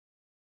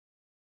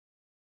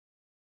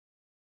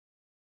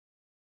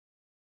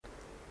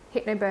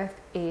Hypnobirth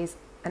is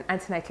an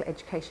antenatal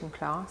education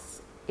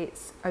class.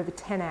 It's over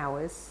 10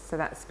 hours, so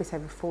that's split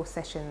over 4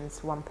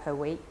 sessions, 1 per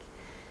week.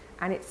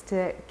 And it's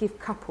to give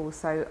couples,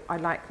 so I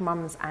like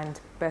mums and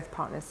birth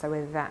partners, so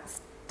whether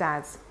that's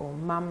dads or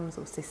mums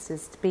or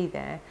sisters, to be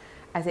there,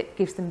 as it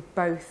gives them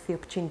both the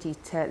opportunity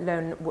to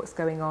learn what's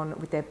going on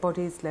with their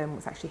bodies, learn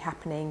what's actually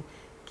happening,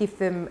 give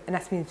them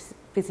anatomy and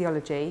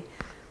physiology,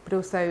 but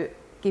also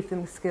give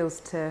them skills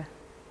to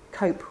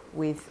cope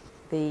with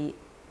the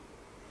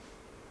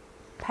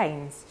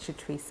pains,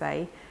 should we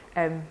say,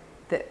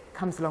 that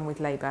comes along with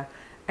labour.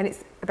 And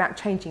it's about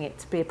changing it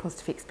to be a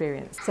positive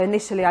experience. So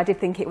initially I did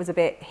think it was a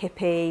bit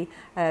hippie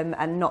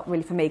and not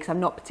really for me, because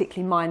I'm not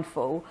particularly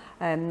mindful.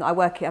 I'm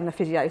a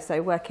physio,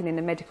 so working in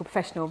a medical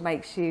professional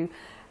makes you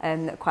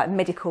quite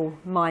medical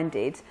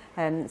minded,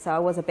 so I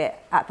was a bit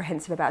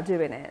apprehensive about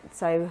doing it.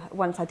 So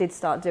once I did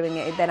start doing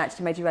it, it then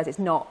actually made you realise it's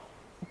not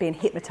being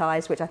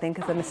hypnotised, which I think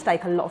is a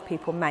mistake a lot of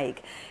people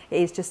make.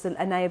 It is just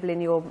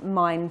enabling your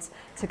mind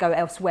to go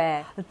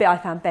elsewhere. The bit I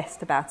found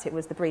best about it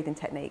was the breathing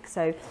technique.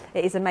 So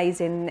it is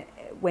amazing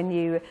when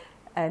you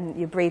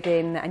breathe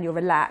in and you're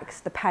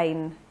relaxed, the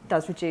pain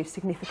does reduce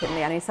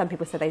significantly. I mean, some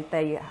people say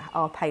they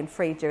are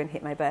pain-free during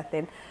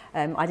hypnobirthing.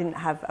 I didn't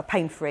have a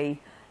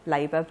pain-free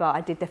labour, but I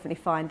did definitely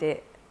find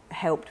it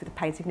helped with the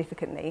pain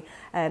significantly.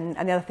 And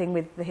the other thing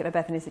with the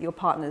hypnobirthing is that your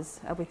partners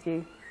are with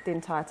you the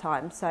entire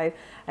time. So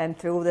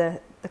through all the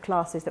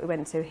classes that we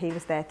went to, he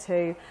was there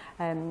too,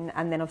 and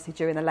then obviously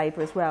during the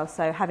labour as well.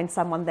 So having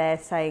someone there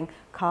saying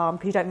calm,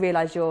 because you don't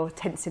realise you're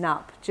tensing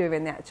up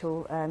during the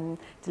actual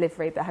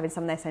delivery, but having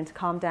someone there saying to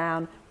calm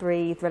down,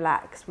 breathe,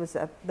 relax was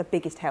the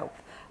biggest help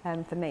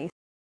for me.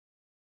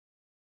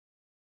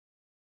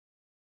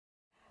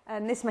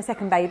 This is my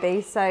second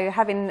baby, so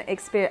having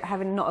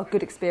not a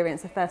good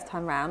experience the first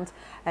time round,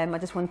 I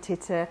just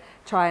wanted to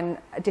try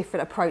a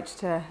different approach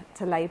to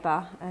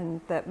labour, and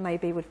that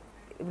maybe would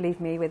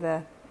leave me with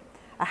a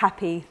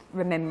happy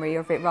memory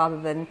of it rather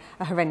than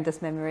a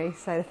horrendous memory.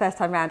 So the first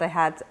time round I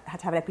had to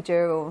have an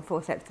epidural and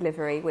forceps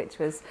delivery, which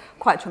was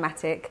quite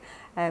traumatic,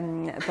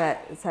 but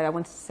so I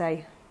wanted to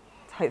say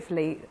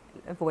hopefully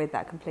avoid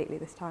that completely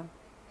this time.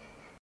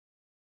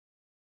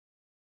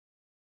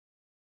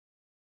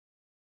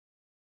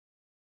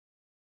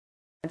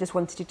 I just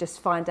wanted to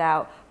find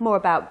out more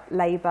about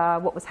labour,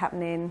 what was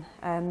happening,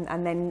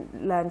 and then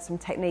learn some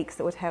techniques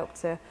that would help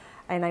to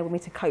enable me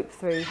to cope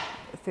through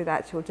the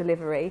actual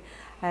delivery,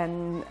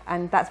 and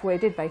that's what I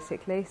did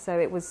basically. So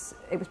it was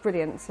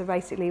brilliant. So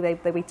basically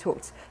we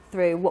talked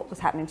through what was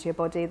happening to your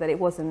body, that it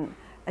wasn't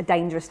a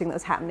dangerous thing that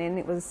was happening,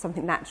 it was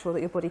something natural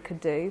that your body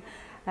could do,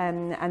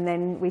 and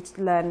then we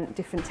learn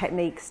different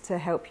techniques to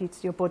help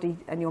your body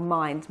and your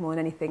mind more than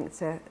anything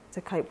to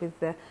cope with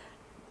the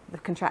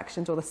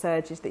contractions or the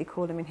surges that you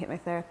call them in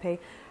hypnotherapy,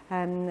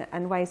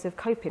 and ways of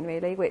coping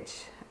really,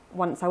 which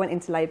once I went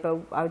into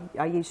labour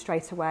I used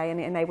straight away, and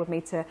it enabled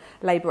me to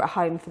labour at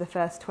home for the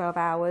first 12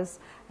 hours,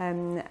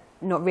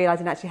 not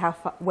realising actually how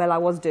well I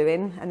was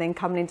doing, and then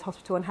coming into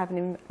hospital and having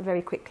him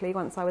very quickly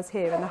once I was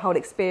here. And the whole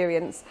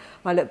experience,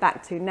 when I look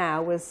back to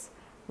now, is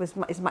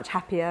much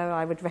happier.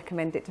 I would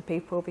recommend it to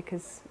people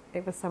because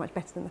it was so much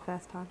better than the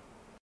first time.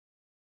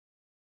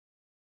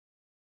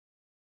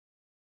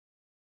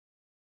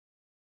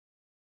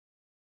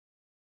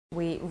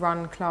 We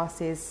run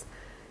classes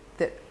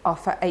that are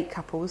for 8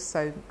 couples,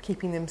 so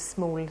keeping them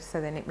small,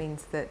 so then it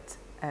means that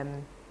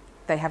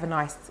they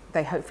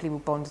hopefully will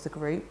bond as a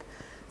group.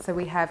 So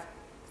we have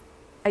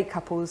 8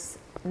 couples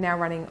now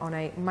running on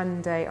a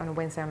Monday, on a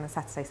Wednesday, and on a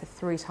Saturday, so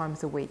 3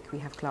 times a week we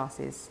have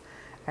classes.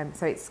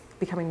 So it's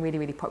becoming really,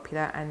 really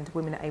popular, and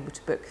women are able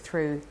to book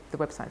through the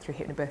website, through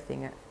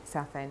Hypnobirthing at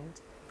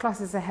Southend.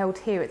 Classes are held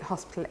here at the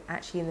hospital,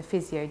 actually in the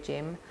physio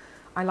gym.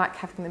 I like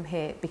having them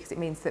here because it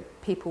means that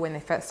people, when they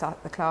first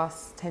start the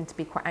class, tend to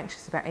be quite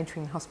anxious about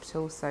entering the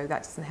hospital, so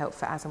that doesn't help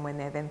for as and when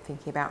they're then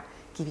thinking about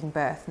giving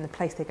birth and the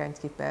place they're going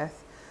to give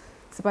birth.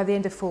 So by the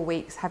end of 4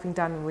 weeks, having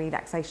done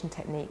relaxation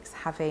techniques,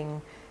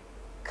 having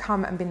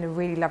come and been in a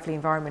really lovely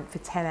environment for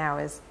 10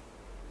 hours,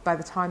 by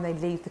the time they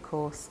leave the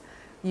course,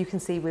 you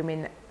can see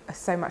women are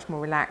so much more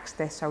relaxed,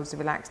 their shoulders are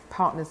relaxed,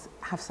 partners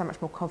have so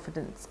much more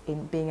confidence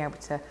in being able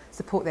to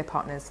support their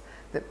partners,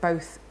 that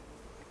both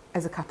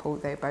as a couple,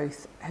 they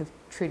both have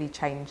truly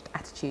changed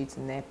attitudes,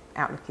 and their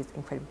outlook is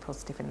incredibly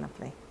positive and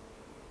lovely.